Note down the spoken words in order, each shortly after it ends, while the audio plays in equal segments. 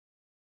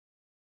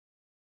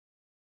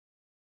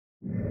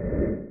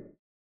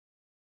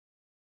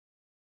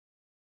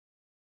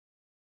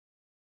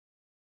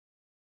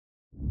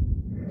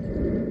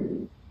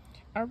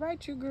All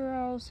right, you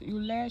girls, you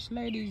lash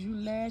ladies, you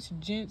lash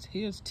gents,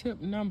 here's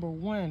tip number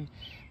 1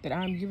 that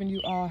I'm giving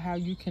you all, how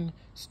you can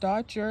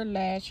start your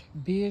lash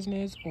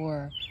business,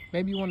 or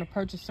maybe you want to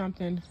purchase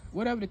something,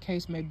 whatever the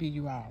case may be,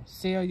 you all.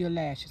 Sell your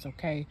lashes,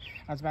 okay?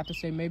 I was about to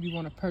say maybe you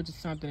want to purchase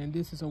something, and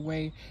this is a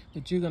way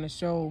that you're going to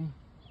show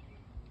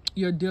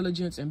your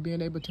diligence and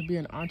being able to be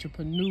an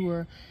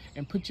entrepreneur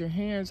and put your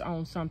hands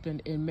on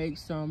something and make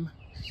some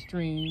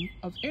stream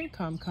of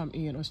income come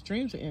in, or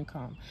streams of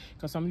income,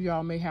 because some of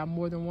y'all may have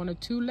more than 1 or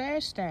 2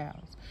 lash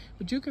styles.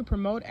 But you can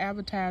promote,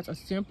 advertise, or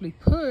simply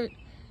put,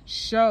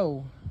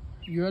 show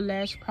your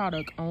lash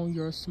product on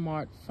your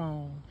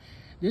smartphone.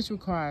 This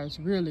requires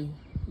really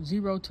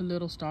 0 to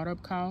little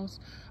startup costs.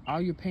 All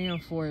you're paying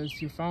for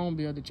is your phone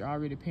bill that you're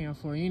already paying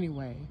for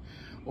anyway.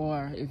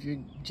 Or if you're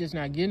just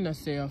not getting a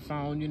cell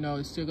phone, you know,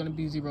 it's still going to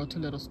be 0 to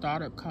little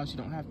startup costs.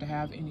 You don't have to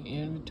have any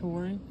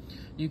inventory.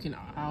 You can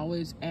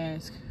always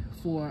ask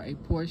for a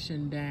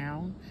portion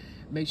down.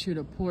 Make sure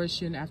the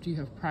portion, after you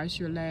have priced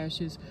your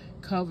lashes,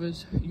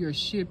 covers your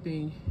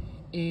shipping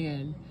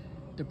and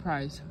the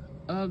price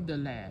of the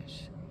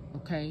lash,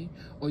 okay?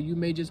 Or you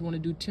may just want to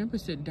do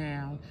 10%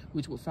 down,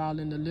 which would fall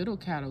in the little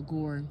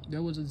category.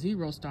 There was a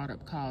 0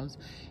 startup cost,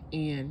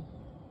 and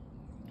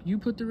you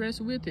put the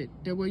rest with it.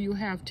 That way you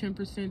have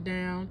 10%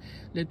 down.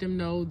 Let them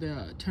know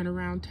the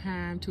turnaround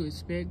time to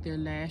expect their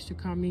lash to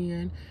come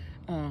in.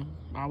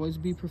 Always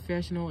be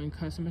professional in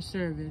customer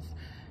service.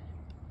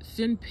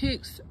 Send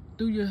pics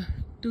through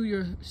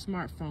your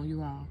smartphone,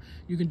 you all.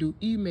 You can do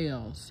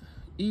email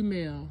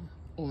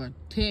or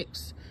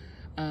text.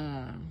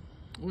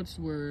 What's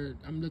the word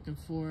I'm looking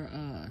for?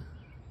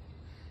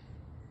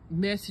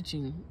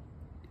 Messaging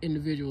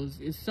individuals.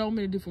 It's so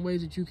many different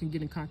ways that you can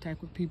get in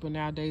contact with people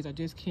nowadays. I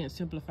just can't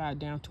simplify it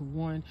down to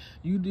one.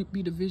 You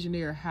be the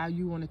visionary how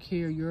you want to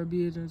carry your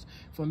business.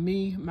 For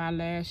me, my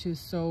lashes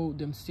sold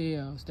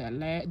themselves. The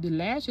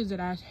lashes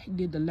that I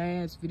did the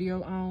last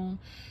video on,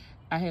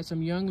 I had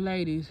some young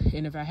ladies,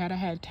 and if I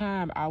had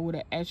time, I would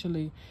have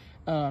actually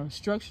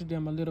structured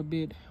them a little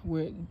bit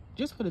with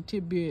just for the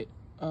tidbit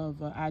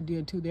of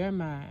idea to their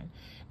mind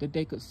that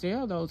they could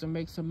sell those and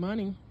make some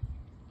money.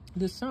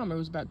 This summer, it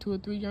was about 2 or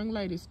 3 young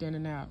ladies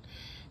standing out.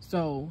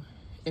 So,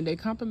 and they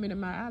complimented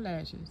my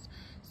eyelashes.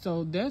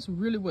 So that's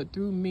really what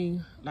threw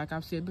me, like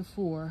I've said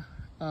before,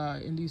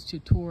 in these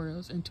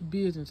tutorials into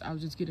business. I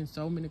was just getting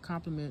so many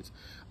compliments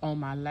on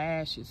my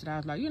lashes that I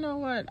was like, you know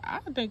what? I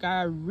think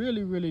I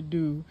really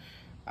do.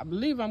 I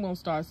believe I'm going to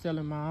start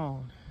selling my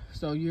own.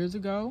 So years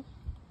ago,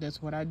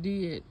 that's what I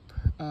did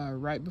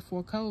right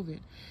before COVID.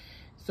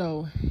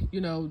 So,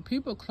 you know,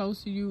 people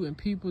close to you and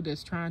people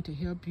that's trying to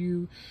help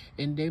you,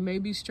 and they may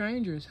be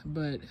strangers,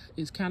 but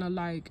it's kind of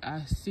like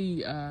I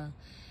see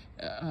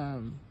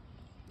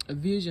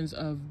visions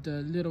of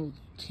the little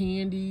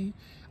candy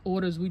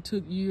orders we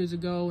took years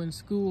ago in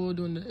school.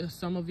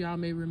 Some of y'all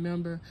may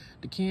remember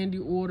the candy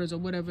orders or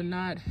whatever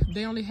not.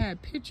 They only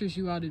had pictures,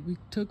 you all, that we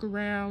took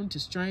around to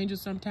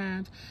strangers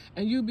sometimes,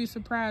 and you'd be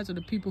surprised at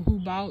the people who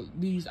bought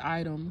these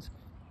items.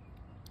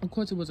 Of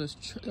course, it was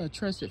a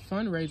trusted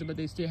fundraiser, but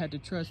they still had to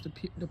trust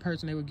the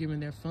person they were giving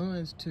their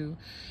funds to.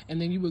 And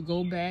then you would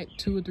go back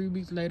 2 or 3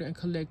 weeks later and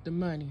collect the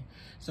money.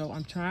 So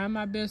I'm trying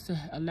my best to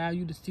allow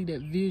you to see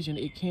that vision.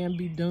 It can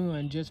be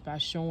done just by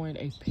showing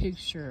a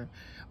picture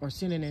or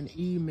sending an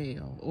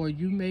email. Or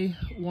you may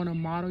want to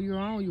model your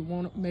own.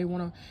 You may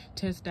want to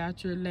test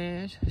out your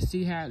lash,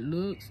 see how it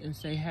looks, and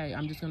say, hey,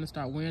 I'm just going to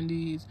start wearing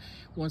these.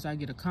 Once I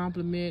get a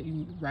compliment,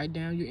 you write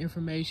down your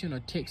information or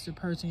text the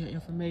person your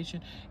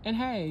information. And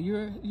hey,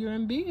 you're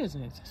in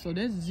business. So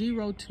that's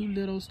 0 to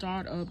little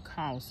startup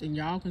costs, and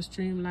y'all can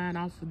streamline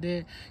off of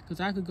that,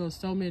 because I could go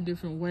so many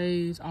different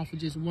ways off of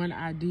just one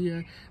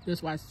idea.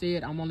 That's why I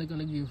said I'm only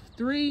going to give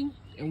 3,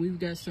 and we've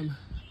got some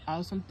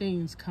awesome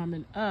things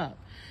coming up.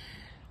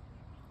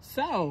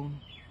 So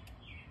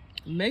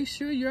make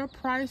sure your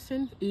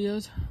pricing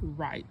is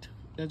right.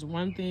 That's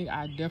one thing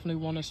I definitely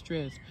want to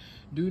stress.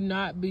 Do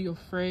not be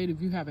afraid.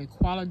 If you have a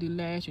quality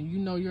lash and you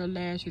know your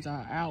lashes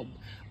are out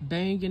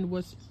banging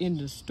what's in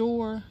the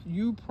store,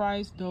 you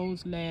price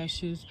those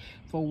lashes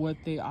for what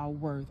they are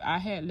worth. I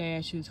had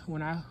lashes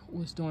when I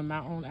was doing my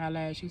own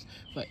eyelashes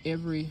for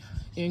every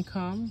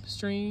income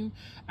stream.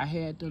 I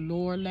had the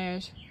lower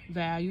lash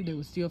value. They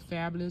were still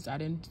fabulous. I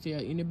didn't sell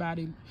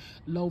anybody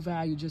low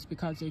value just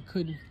because they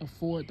couldn't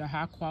afford the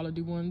high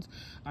quality ones.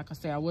 Like I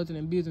said, I wasn't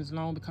in business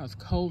long because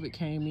COVID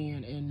came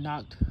in and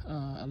knocked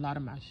a lot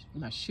of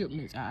my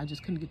shipments. I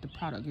just couldn't get the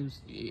product.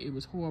 It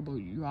was horrible.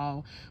 You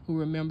all who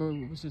remember,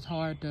 it was just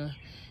hard to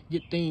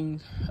get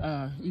things,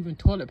 even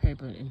toilet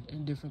paper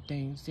and different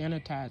things,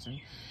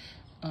 sanitizing,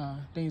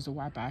 things to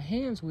wipe our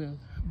hands with.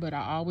 But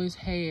I always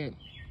had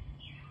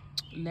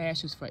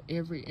lashes for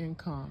every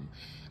income,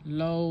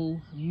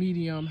 low,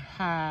 medium,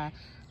 high,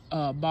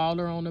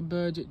 baller on a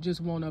budget, just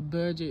want a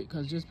budget,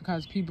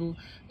 because people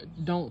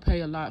don't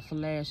pay a lot for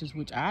lashes,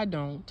 which I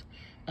don't,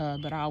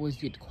 but I always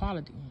get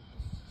quality.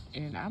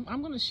 And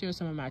I'm going to share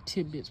some of my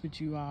tidbits with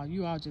you all.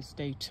 You all just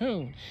stay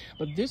tuned.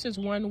 But this is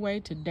one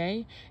way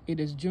today. It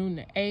is June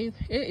the 8th.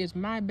 It is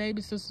my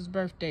baby sister's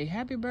birthday.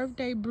 Happy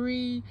birthday,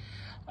 Bree.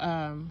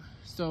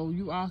 So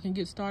you all can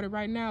get started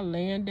right now,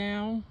 laying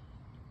down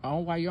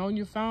while you're on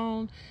your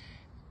phone.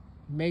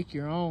 Make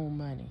your own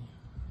money.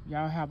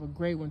 Y'all have a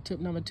great one. Tip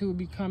number 2 will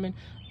be coming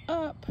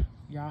up.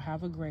 Y'all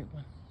have a great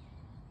one.